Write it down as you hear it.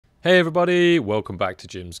Hey everybody, welcome back to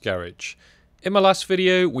Jim's Garage. In my last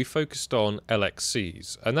video we focused on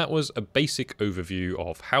LXCs, and that was a basic overview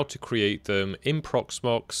of how to create them in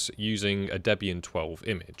Proxmox using a Debian 12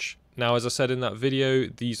 image. Now, as I said in that video,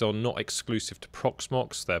 these are not exclusive to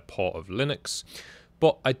Proxmox, they're part of Linux,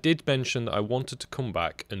 but I did mention that I wanted to come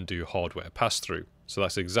back and do hardware pass-through, so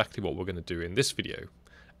that's exactly what we're going to do in this video.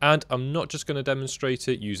 And I'm not just going to demonstrate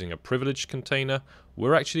it using a privileged container,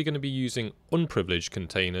 we're actually going to be using unprivileged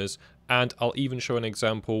containers, and I'll even show an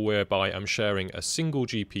example whereby I'm sharing a single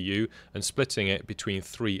GPU and splitting it between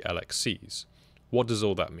 3 LXCs. What does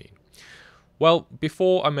all that mean? Well,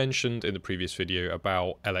 before I mentioned in the previous video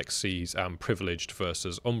about LXCs and privileged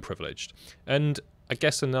versus unprivileged, and I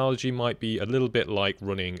guess an analogy might be a little bit like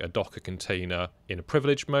running a Docker container in a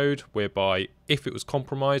privileged mode, whereby if it was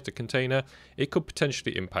compromised, a container, it could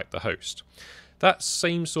potentially impact the host. That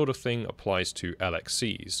same sort of thing applies to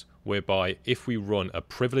LXCs, whereby if we run a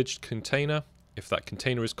privileged container, if that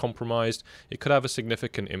container is compromised, it could have a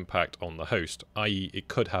significant impact on the host, i.e. it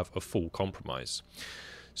could have a full compromise.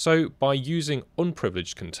 So by using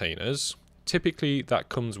unprivileged containers, typically that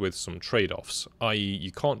comes with some trade-offs, i.e.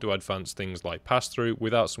 you can't do advanced things like pass-through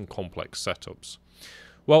without some complex setups.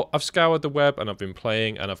 Well, I've scoured the web and I've been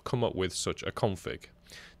playing and I've come up with such a config.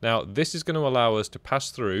 Now, this is going to allow us to pass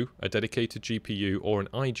through a dedicated GPU or an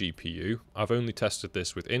iGPU. I've only tested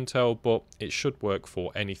this with Intel, but it should work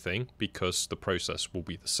for anything because the process will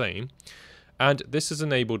be the same. And this has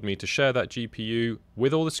enabled me to share that GPU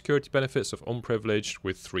with all the security benefits of unprivileged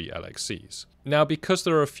with 3 LXCs. Now, because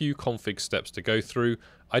there are a few config steps to go through,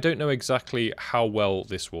 I don't know exactly how well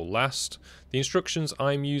this will last. The instructions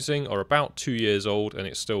I'm using are about 2 years old and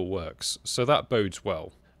it still works, so that bodes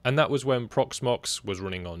well. And that was when Proxmox was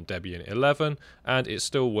running on Debian 11, and it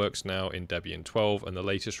still works now in Debian 12 and the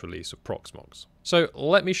latest release of Proxmox. So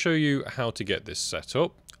let me show you how to get this set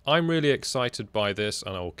up. I'm really excited by this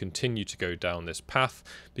and I will continue to go down this path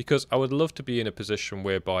because I would love to be in a position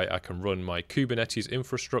whereby I can run my Kubernetes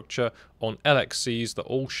infrastructure on LXCs that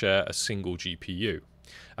all share a single GPU.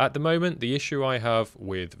 At the moment, the issue I have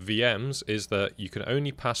with VMs is that you can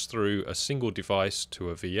only pass through a single device to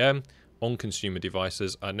a VM on consumer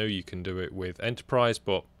devices. I know you can do it with enterprise,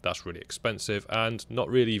 but that's really expensive and not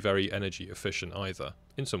really very energy efficient either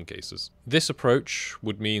in some cases. This approach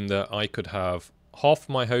would mean that I could have half of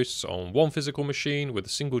my hosts on one physical machine with a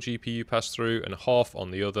single GPU pass-through and half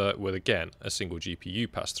on the other with, again, a single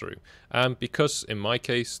GPU pass-through. And because in my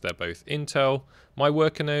case they're both Intel, my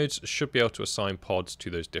worker nodes should be able to assign pods to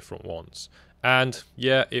those different ones. And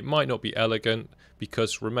yeah, it might not be elegant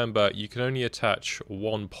because remember, you can only attach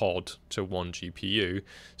one pod to one GPU.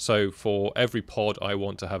 So for every pod I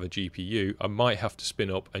want to have a GPU, I might have to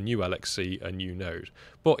spin up a new LXC, a new node.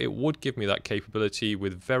 But it would give me that capability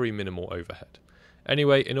with very minimal overhead.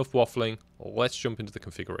 Anyway, enough waffling, let's jump into the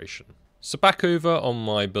configuration. So back over on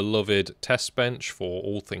my beloved test bench for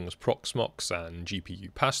all things Proxmox and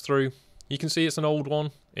GPU pass-through, you can see it's an old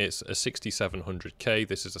one. It's a 6700K,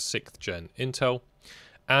 this is a 6th gen Intel.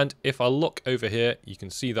 And if I look over here, you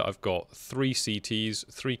can see that I've got 3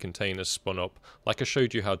 CTs, 3 containers spun up, like I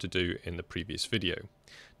showed you how to do in the previous video.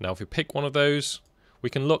 Now if we pick one of those,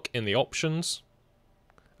 we can look in the options,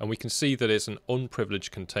 and we can see that it's an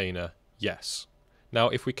unprivileged container, yes. Now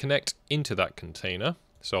if we connect into that container,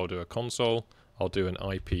 so I'll do a console, I'll do an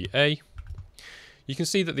IPA, you can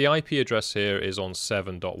see that the IP address here is on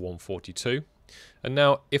 7.142. And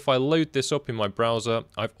now if I load this up in my browser,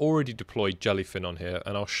 I've already deployed Jellyfin on here,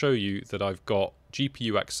 and I'll show you that I've got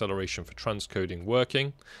GPU acceleration for transcoding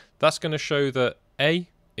working. That's going to show that A,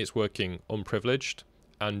 it's working unprivileged,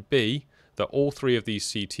 and B, that all 3 of these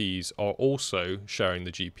CTs are also sharing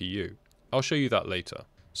the GPU. I'll show you that later.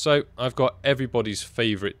 So I've got everybody's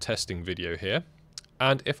favorite testing video here,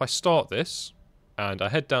 and if I start this and I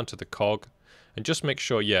head down to the cog and just make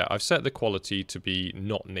sure, yeah, I've set the quality to be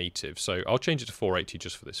not native, so I'll change it to 480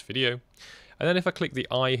 just for this video. And then if I click the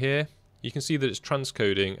I here, you can see that it's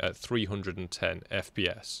transcoding at 310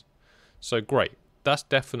 FPS. So great, that's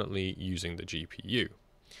definitely using the GPU.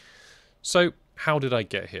 So how did I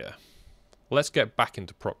get here? Let's get back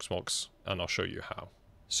into Proxmox and I'll show you how.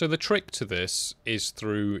 So the trick to this is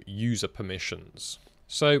through user permissions.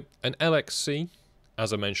 So an LXC,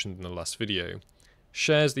 as I mentioned in the last video,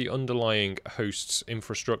 shares the underlying host's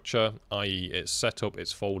infrastructure, i.e. its setup,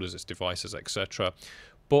 its folders, its devices, etc.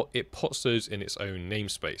 But it puts those in its own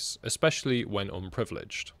namespace, especially when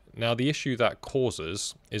unprivileged. Now the issue that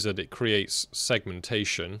causes is that it creates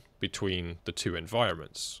segmentation between the 2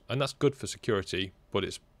 environments. And that's good for security, but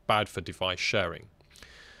it's bad for device sharing.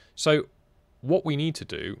 So what we need to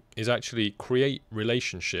do is actually create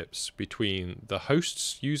relationships between the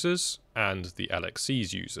host's users and the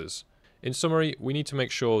LXC's users. In summary, we need to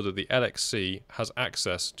make sure that the LXC has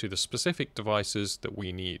access to the specific devices that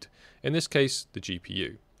we need, in this case the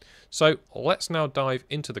GPU. So let's now dive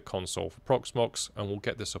into the console for Proxmox and we'll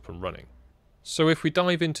get this up and running. So if we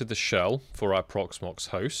dive into the shell for our Proxmox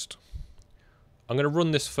host, I'm going to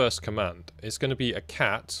run this first command. It's going to be a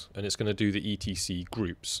cat and it's going to do the etc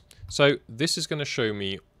groups. So this is going to show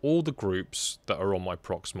me all the groups that are on my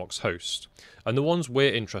Proxmox host. And the ones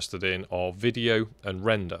we're interested in are video and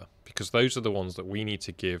render, because those are the ones that we need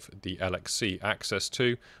to give the LXC access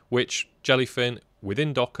to, which Jellyfin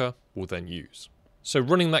within Docker will then use. So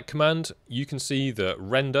running that command, you can see that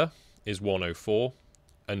render is 104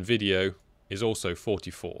 and video is also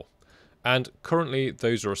 44. And currently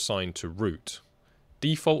those are assigned to root.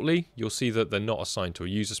 Defaultly, you'll see that they're not assigned to a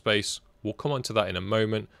user space. We'll come on to that in a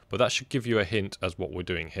moment, but that should give you a hint as what we're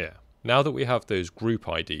doing here. Now that we have those group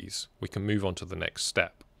IDs, we can move on to the next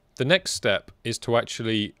step. The next step is to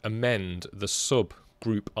actually amend the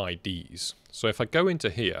subgroup IDs. So if I go into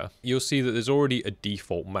here, you'll see that there's already a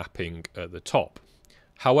default mapping at the top.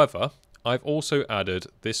 However, I've also added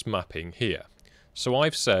this mapping here. So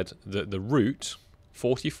I've said that the root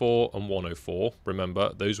 44 and 104,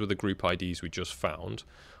 remember those were the group IDs we just found,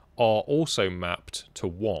 are also mapped to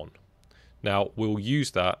 1. Now we'll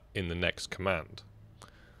use that in the next command.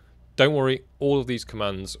 Don't worry, all of these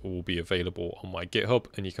commands will be available on my GitHub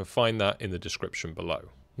and you can find that in the description below.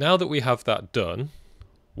 Now that we have that done,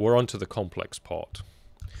 we're on to the complex part.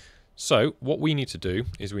 So what we need to do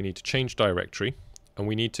is we need to change directory and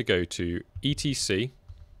we need to go to etc,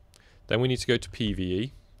 then we need to go to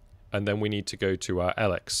PVE, and then we need to go to our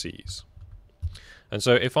LXCs. And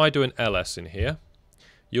so if I do an ls in here,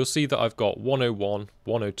 you'll see that I've got 101,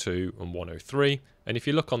 102 and 103, and if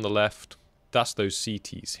you look on the left, that's those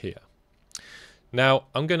CTs here. Now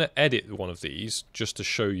I'm going to edit one of these just to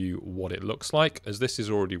show you what it looks like, as this is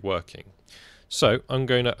already working. So I'm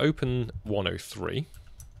going to open 103,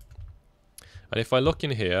 and if I look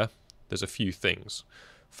in here, there's a few things.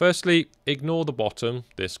 Firstly, ignore the bottom,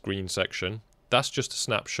 this green section. That's just a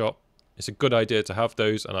snapshot. It's a good idea to have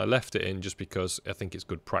those, and I left it in just because I think it's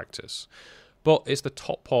good practice. But it's the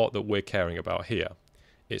top part that we're caring about here.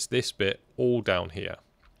 It's this bit all down here.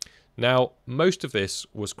 Now, most of this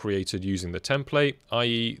was created using the template,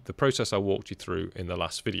 i.e. the process I walked you through in the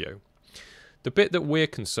last video. The bit that we're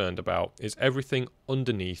concerned about is everything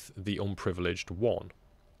underneath the unprivileged one.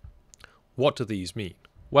 What do these mean?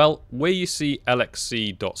 Well, where you see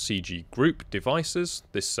LXC.cg group devices,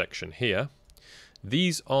 this section here,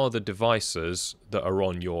 these are the devices that are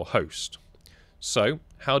on your host. So,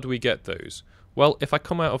 how do we get those? Well, if I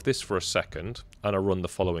come out of this for a second and I run the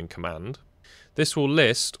following command, this will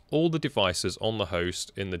list all the devices on the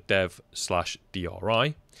host in the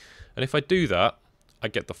dev/DRI, and if I do that, I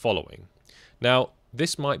get the following. Now,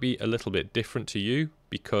 this might be a little bit different to you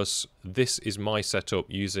because this is my setup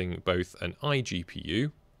using both an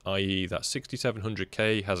iGPU, i.e. that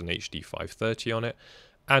 6700K has an HD 530 on it,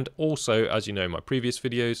 and also, as you know in my previous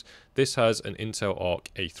videos, this has an Intel Arc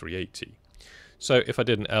A380. So if I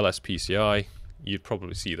did an LSPCI, you'd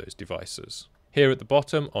probably see those devices. Here at the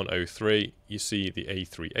bottom on 03, you see the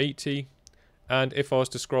A380, and if I was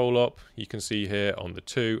to scroll up, you can see here on the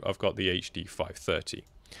 2, I've got the HD 530.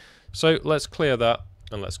 So let's clear that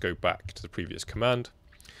and let's go back to the previous command.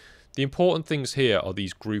 The important things here are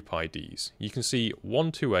these group IDs. You can see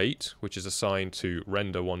 128, which is assigned to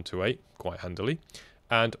render 128, quite handily,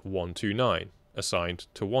 and 129, assigned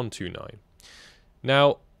to 129.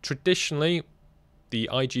 Now, traditionally, the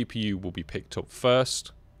iGPU will be picked up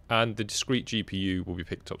first, and the discrete GPU will be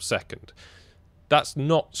picked up second. That's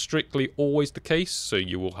not strictly always the case, so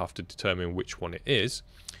you will have to determine which one it is.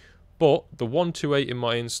 But the 128 in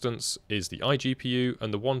my instance is the iGPU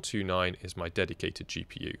and the 129 is my dedicated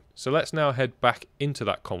GPU. So let's now head back into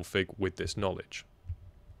that config with this knowledge.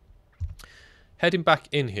 Heading back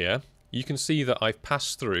in here, you can see that I've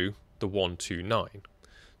passed through the 129.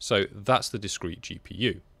 So that's the discrete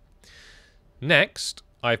GPU. Next,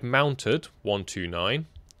 I've mounted 129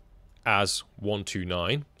 as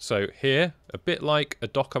 129. So here, a bit like a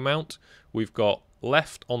Docker mount, we've got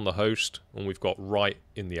left on the host and we've got right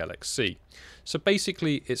in the LXC. So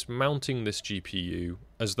basically it's mounting this GPU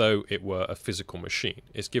as though it were a physical machine.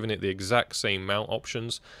 It's giving it the exact same mount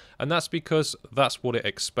options, and that's because that's what it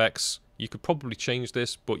expects. You could probably change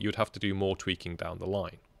this, but you'd have to do more tweaking down the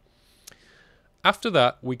line. After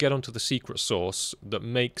that, we get onto the secret sauce that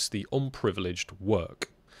makes the unprivileged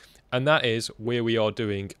work, and that is where we are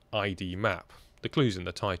doing ID map. The clue's in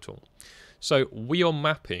the title. So we are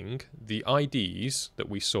mapping the IDs that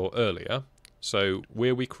we saw earlier. So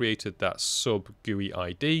where we created that sub GUI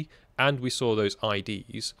ID and we saw those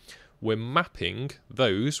IDs, we're mapping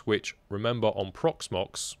those which, remember, on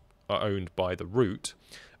Proxmox are owned by the root,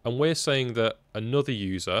 and we're saying that another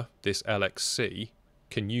user, this LXC,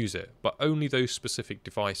 can use it, but only those specific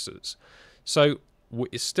devices. So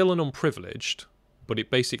it's still an unprivileged, but it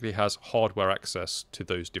basically has hardware access to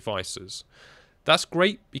those devices. That's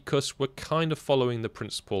great because we're kind of following the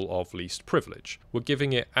principle of least privilege. We're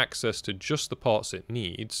giving it access to just the parts it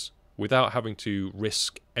needs without having to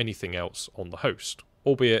risk anything else on the host,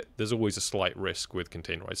 albeit there's always a slight risk with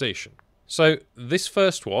containerization. So this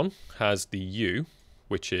first one has the U,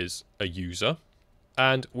 which is a user,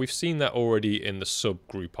 and we've seen that already in the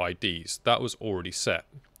subgroup IDs. That was already set.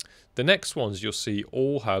 The next ones you'll see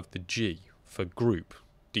all have the G for group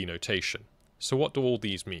denotation. So what do all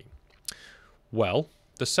these mean? Well,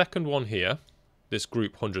 the second one here, this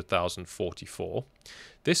group 100,044,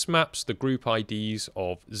 this maps the group IDs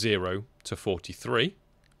of 0 to 43,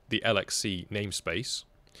 the LXC namespace,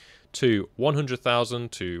 to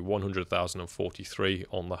 100,000 to 100,043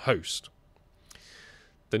 on the host.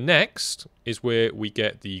 The next is where we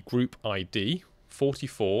get the group ID,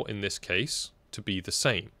 44 in this case, to be the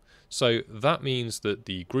same. So that means that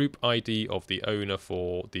the group ID of the owner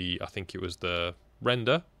for the, I think it was the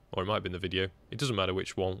render, or it might have been the video, it doesn't matter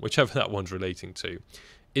which one, whichever that one's relating to,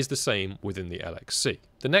 is the same within the LXC.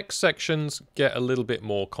 The next sections get a little bit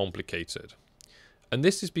more complicated. And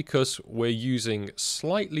this is because we're using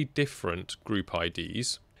slightly different group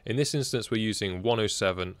IDs. In this instance, we're using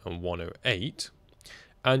 107 and 108.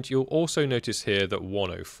 And you'll also notice here that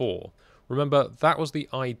 104. Remember, that was the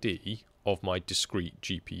ID of my discrete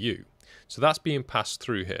GPU. So that's being passed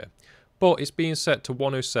through here. But it's being set to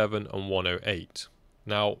 107 and 108.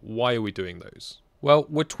 Now, why are we doing those? Well,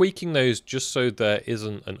 we're tweaking those just so there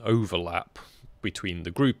isn't an overlap between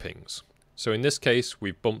the groupings. So in this case,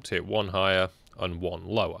 we've bumped it one higher and one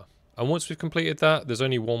lower. And once we've completed that, there's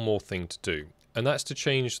only one more thing to do, and that's to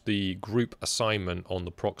change the group assignment on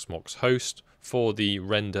the Proxmox host for the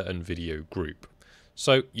render and video group.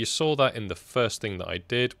 So you saw that in the first thing that I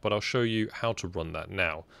did, but I'll show you how to run that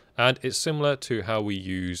now. And it's similar to how we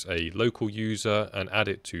use a local user and add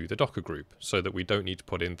it to the Docker group, so that we don't need to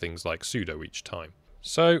put in things like sudo each time.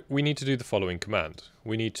 So we need to do the following command.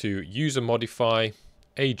 We need to user modify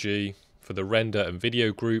AG for the render and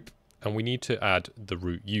video group, and we need to add the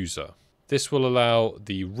root user. This will allow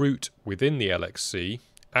the root within the LXC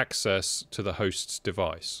access to the host's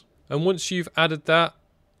device. And once you've added that,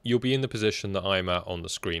 you'll be in the position that I'm at on the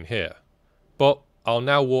screen here. But I'll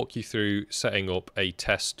now walk you through setting up a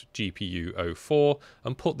test GPU 04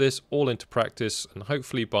 and put this all into practice, and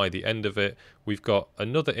hopefully by the end of it, we've got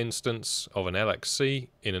another instance of an LXC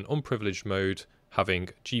in an unprivileged mode having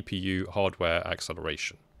GPU hardware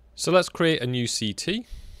acceleration. So let's create a new CT.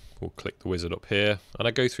 We'll click the wizard up here, and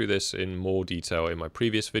I go through this in more detail in my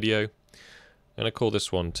previous video. And I call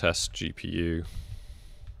this one test GPU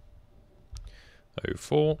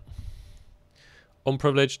 04.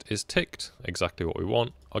 Unprivileged is ticked, exactly what we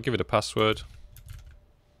want. I'll give it a password.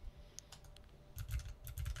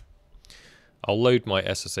 I'll load my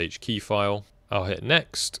SSH key file. I'll hit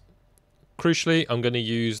next. Crucially, I'm going to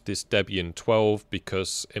use this Debian 12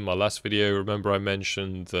 because in my last video, remember I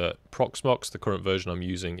mentioned that Proxmox, the current version I'm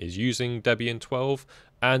using, is using Debian 12,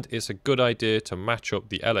 and it's a good idea to match up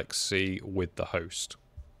the LXC with the host.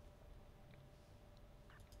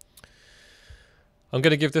 I'm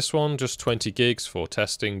going to give this one just 20 gigs for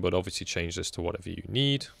testing, but obviously change this to whatever you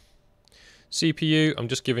need. CPU, I'm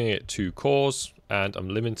just giving it 2 cores, and I'm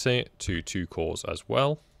limiting it to 2 cores as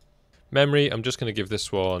well. Memory, I'm just going to give this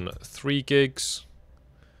one 3 gigs.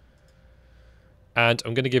 And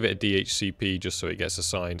I'm going to give it a DHCP just so it gets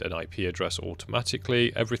assigned an IP address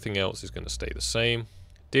automatically. Everything else is going to stay the same.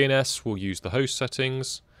 DNS, we'll use the host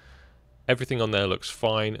settings. Everything on there looks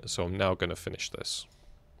fine, so I'm now going to finish this.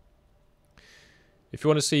 If you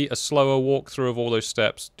want to see a slower walkthrough of all those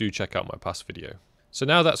steps, do check out my past video. So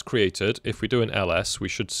now that's created, if we do an ls, we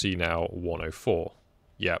should see now 104.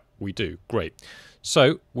 Yep, we do. Great.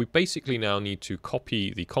 So we basically now need to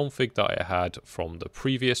copy the config that I had from the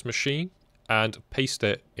previous machine and paste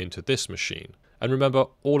it into this machine. And remember,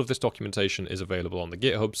 all of this documentation is available on the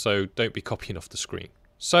GitHub, so don't be copying off the screen.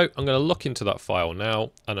 So I'm going to look into that file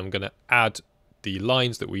now, and I'm going to add the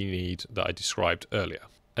lines that we need that I described earlier.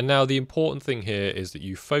 And now the important thing here is that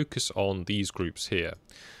you focus on these groups here.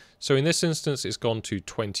 So in this instance, it's gone to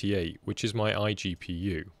 28, which is my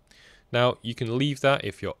iGPU. Now, you can leave that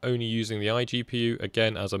if you're only using the iGPU.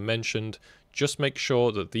 Again, as I mentioned, Just make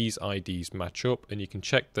sure that these IDs match up, and you can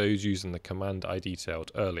check those using the command I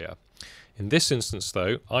detailed earlier. In this instance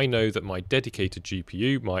though, I know that my dedicated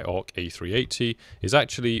GPU, my ARC A380, is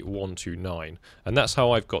actually 129, and that's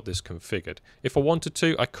how I've got this configured. If I wanted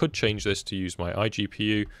to, I could change this to use my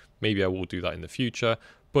iGPU. Maybe I will do that in the future,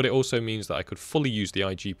 but it also means that I could fully use the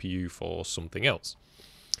iGPU for something else.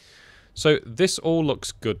 So this all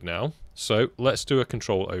looks good now, so let's do a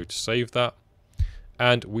Control-O to save that,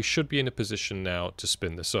 and we should be in a position now to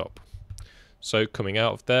spin this up. So coming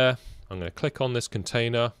out of there, I'm going to click on this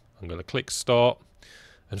container, I'm going to click Start,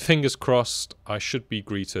 and fingers crossed I should be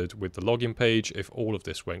greeted with the login page if all of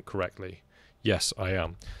this went correctly. Yes, I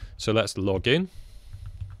am. So let's log in.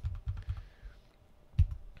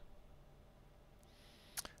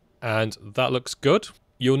 And that looks good.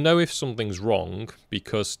 You'll know if something's wrong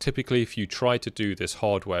because typically if you try to do this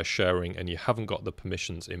hardware sharing and you haven't got the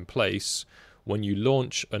permissions in place, when you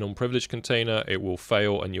launch an unprivileged container, it will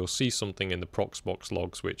fail and you'll see something in the Proxmox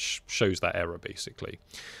logs which shows that error basically.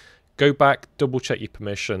 Go back, double check your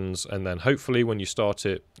permissions, and then hopefully when you start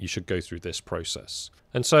it, you should go through this process.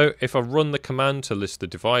 And so if I run the command to list the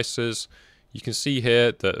devices, you can see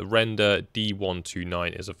here that render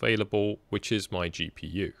D129 is available, which is my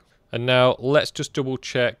GPU. And now let's just double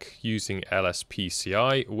check using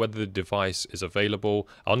LSPCI whether the device is available.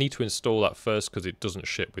 I'll need to install that first because it doesn't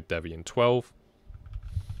ship with Debian 12.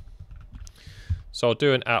 So I'll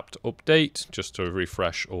do an apt update just to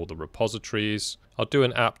refresh all the repositories. I'll do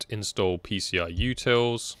an apt install PCI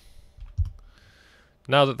utils.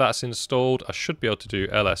 Now that that's installed, I should be able to do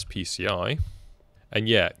LSPCI. And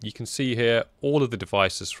yeah, you can see here all of the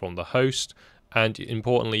devices from the host. And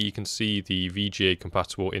importantly, you can see the VGA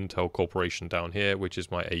compatible Intel Corporation down here, which is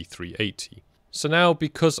my A380. So now,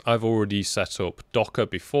 because I've already set up Docker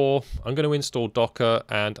before, I'm going to install Docker,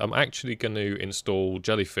 and I'm actually going to install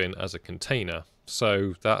Jellyfin as a container.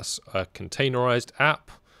 So that's a containerized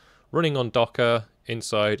app running on Docker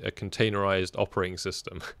inside a containerized operating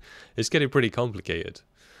system. It's getting pretty complicated.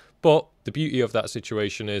 But the beauty of that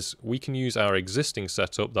situation is we can use our existing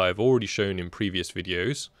setup that I've already shown in previous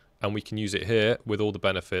videos, and we can use it here with all the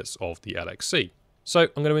benefits of the LXC. So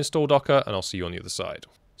I'm going to install Docker and I'll see you on the other side.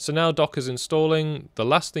 So now Docker's installing, the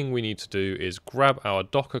last thing we need to do is grab our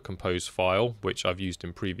Docker Compose file, which I've used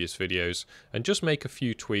in previous videos, and just make a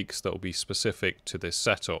few tweaks that will be specific to this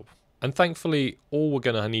setup. And thankfully, all we're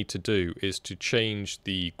going to need to do is to change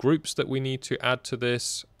the groups that we need to add to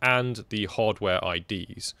this and the hardware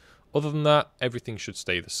IDs. Other than that, everything should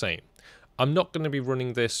stay the same. I'm not going to be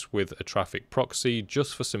running this with a traffic proxy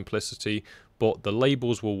just for simplicity, but the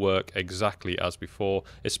labels will work exactly as before,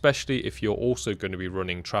 especially if you're also going to be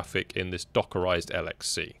running traffic in this Dockerized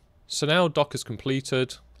LXC. So now Docker's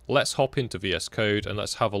completed, let's hop into VS Code and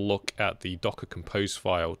let's have a look at the Docker Compose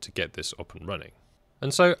file to get this up and running.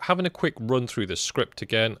 And so having a quick run through the script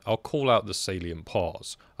again, I'll call out the salient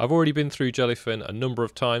parts. I've already been through Jellyfin a number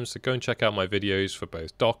of times, so go and check out my videos for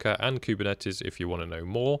both Docker and Kubernetes if you want to know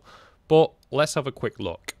more. But let's have a quick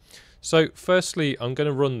look. So firstly, I'm going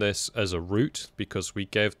to run this as a root because we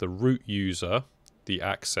gave the root user the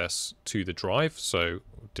access to the drive, so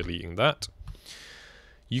deleting that.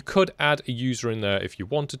 You could add a user in there if you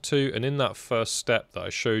wanted to, and in that first step that I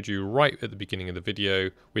showed you right at the beginning of the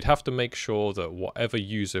video, we'd have to make sure that whatever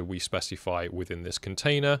user we specify within this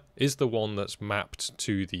container is the one that's mapped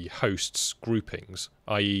to the host's groupings,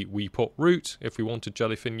 i.e. we put root. If we wanted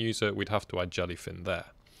Jellyfin user, we'd have to add Jellyfin there.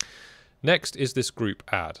 Next is this group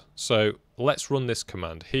add. So let's run this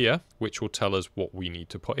command here, which will tell us what we need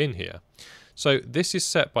to put in here. So this is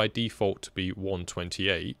set by default to be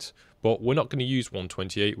 128, but we're not going to use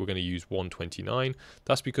 128, we're going to use 129.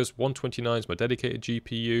 That's because 129 is my dedicated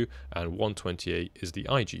GPU and 128 is the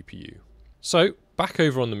iGPU. So back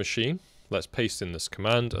over on the machine, let's paste in this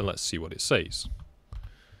command and let's see what it says.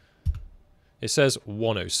 It says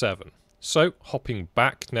 107. So hopping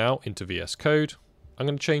back now into VS Code, I'm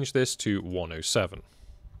going to change this to 107.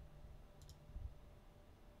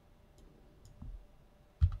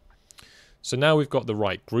 So now we've got the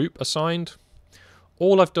right group assigned.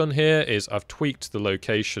 All I've done here is I've tweaked the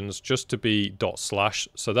locations just to be //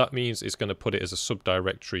 so that means it's going to put it as a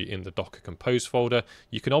subdirectory in the Docker Compose folder.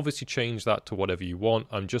 You can obviously change that to whatever you want.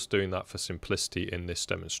 I'm just doing that for simplicity in this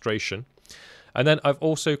demonstration. And then I've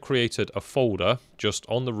also created a folder just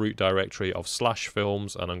on the root directory of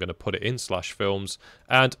 /films, and I'm going to put it in /films,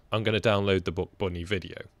 and I'm going to download the Book Bunny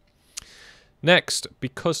video. Next,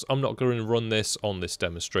 because I'm not going to run this on this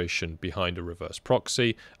demonstration behind a reverse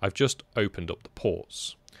proxy, I've just opened up the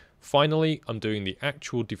ports. Finally, I'm doing the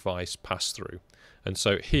actual device pass-through. And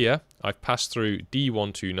so here I've passed through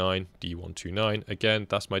D129, D129. Again,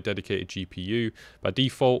 that's my dedicated GPU. By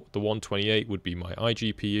default, the 128 would be my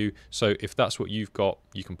iGPU. So if that's what you've got,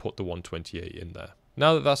 you can put the 128 in there.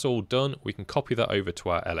 Now that that's all done, we can copy that over to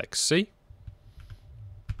our LXC.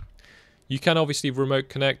 You can obviously remote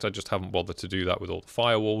connect. I just haven't bothered to do that with all the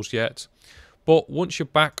firewalls yet. But once you're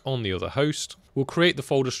back on the other host, we'll create the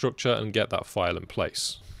folder structure and get that file in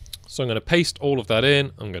place. So I'm going to paste all of that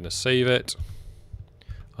in. I'm going to save it.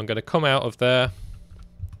 I'm going to come out of there.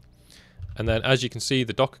 And then as you can see,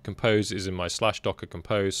 the Docker Compose is in my /Docker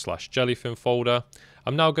Compose /Jellyfin folder.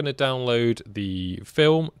 I'm now going to download the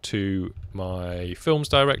film to my films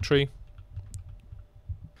directory.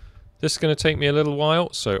 This is going to take me a little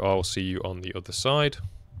while, so I'll see you on the other side.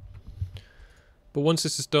 But once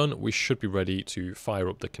this is done, we should be ready to fire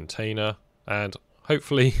up the container, and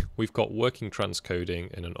hopefully we've got working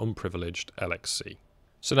transcoding in an unprivileged LXC.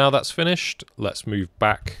 So now that's finished, let's move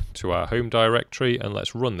back to our home directory and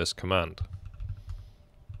let's run this command.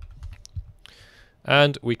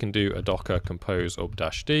 And we can do a docker compose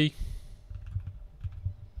up-d.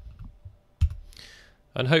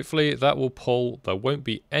 And hopefully that will pull, there won't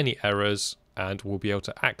be any errors, and we'll be able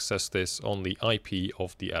to access this on the IP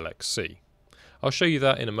of the LXC. I'll show you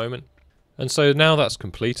that in a moment. And so now that's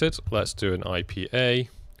completed, let's do an IPA,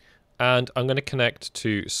 and I'm going to connect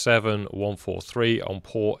to 7143 on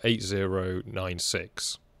port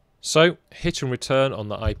 8096. So hit and return on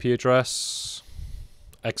the IP address.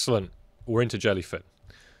 Excellent, we're into Jellyfin.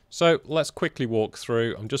 So let's quickly walk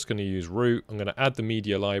through. I'm just going to use root. I'm going to add the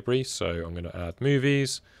media library. So I'm going to add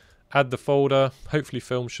movies, add the folder. Hopefully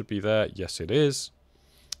film should be there. Yes, it is.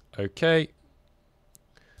 Okay.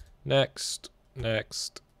 Next,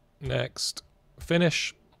 next, next.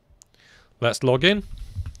 Finish. Let's log in.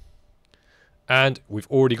 And we've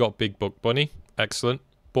already got Big Book Bunny. Excellent.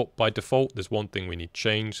 But by default, there's one thing we need to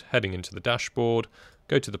change. Heading into the dashboard.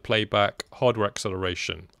 Go to the playback, hardware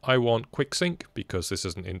acceleration. I want quick sync because this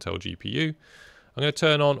is an Intel GPU. I'm going to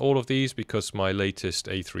turn on all of these because my latest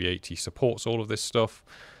A380 supports all of this stuff.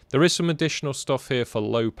 There is some additional stuff here for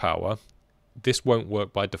low power. This won't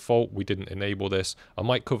work by default. We didn't enable this. I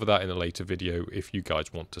might cover that in a later video if you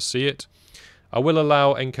guys want to see it. I will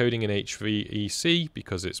allow encoding in HVEC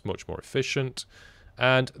because it's much more efficient.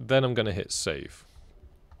 And then I'm going to hit save.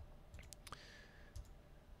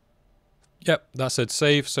 Yep, that said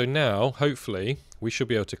save. So now, hopefully, we should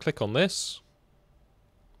be able to click on this.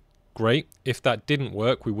 Great. If that didn't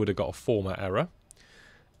work, we would have got a format error.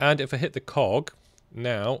 And if I hit the cog,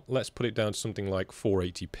 now let's put it down to something like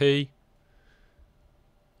 480p.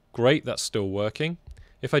 Great, that's still working.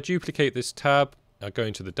 If I duplicate this tab, I go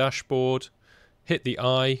into the dashboard, hit the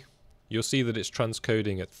eye, you'll see that it's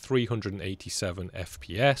transcoding at 387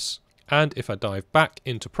 FPS. And if I dive back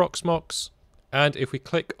into Proxmox, and if we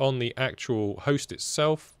click on the actual host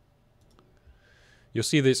itself, you'll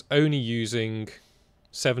see that it's only using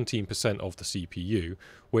 17% of the CPU,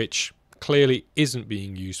 which clearly isn't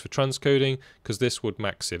being used for transcoding because this would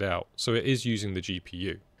max it out. So it is using the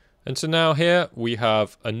GPU. And so now here we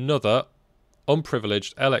have another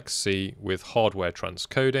unprivileged LXC with hardware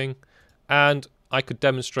transcoding. And I could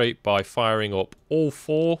demonstrate by firing up all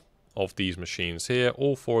four of these machines here,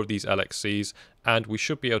 all four of these LXCs, and we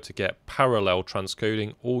should be able to get parallel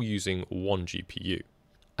transcoding all using one GPU.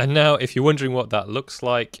 And now if you're wondering what that looks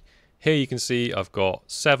like, here you can see I've got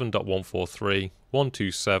 7.143,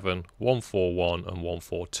 127, 141 and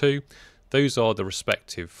 142. Those are the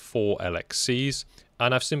respective 4 LXCs,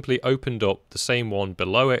 and I've simply opened up the same one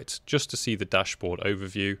below it just to see the dashboard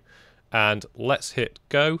overview. And let's hit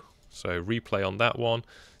go, so replay on that one.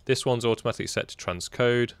 This one's automatically set to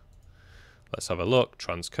transcode. Let's have a look,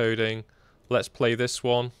 transcoding. Let's play this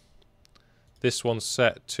one. This one's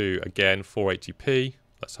set to, again, 480p.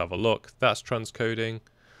 Let's have a look, that's transcoding.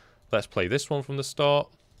 Let's play this one from the start.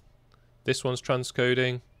 This one's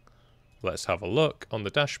transcoding. Let's have a look on the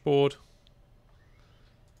dashboard.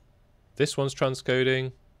 This one's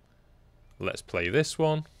transcoding. Let's play this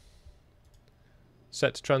one.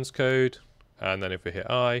 Set to transcode. And then if we hit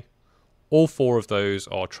I, all 4 of those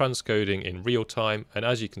are transcoding in real time, and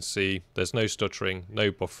as you can see, there's no stuttering, no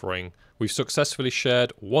buffering. We've successfully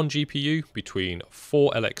shared one GPU between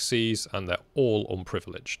 4 LXCs, and they're all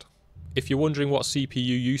unprivileged. If you're wondering what CPU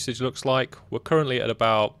usage looks like, we're currently at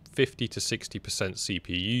about 50 to 60% CPU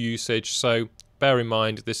usage, so bear in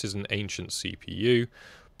mind this is an ancient CPU,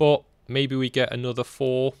 but maybe we get another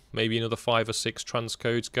 4, maybe another 5 or 6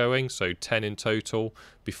 transcodes going, so 10 in total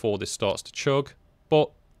before this starts to chug.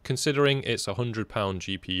 But Considering it's a £100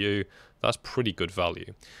 GPU, that's pretty good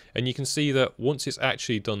value. And you can see that once it's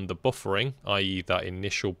actually done the buffering, i.e. that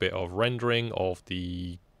initial bit of rendering of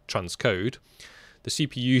the transcode, the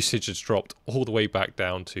CPU usage has dropped all the way back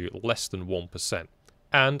down to less than 1%.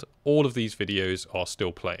 And all of these videos are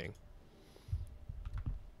still playing,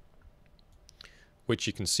 which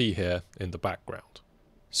you can see here in the background.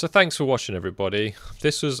 So thanks for watching, everybody.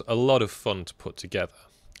 This was a lot of fun to put together,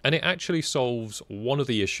 and it actually solves one of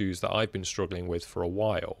the issues that I've been struggling with for a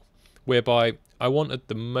while, whereby I wanted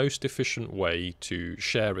the most efficient way to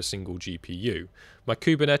share a single GPU. My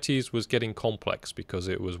Kubernetes was getting complex because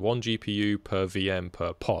it was one GPU per VM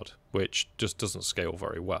per pod, which just doesn't scale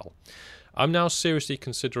very well. I'm now seriously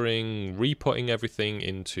considering re-putting everything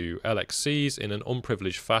into LXCs in an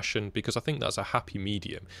unprivileged fashion because I think that's a happy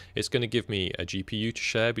medium. It's going to give me a GPU to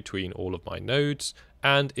share between all of my nodes,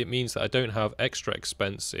 and it means that I don't have extra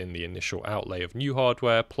expense in the initial outlay of new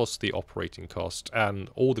hardware, plus the operating cost and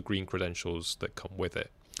all the green credentials that come with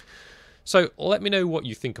it. So let me know what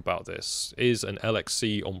you think about this. Is an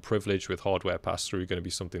LXC unprivileged with hardware pass-through going to be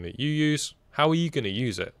something that you use? How are you going to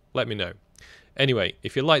use it? Let me know. Anyway,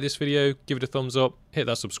 if you like this video, give it a thumbs up, hit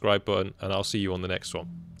that subscribe button, and I'll see you on the next one.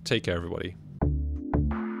 Take care, everybody.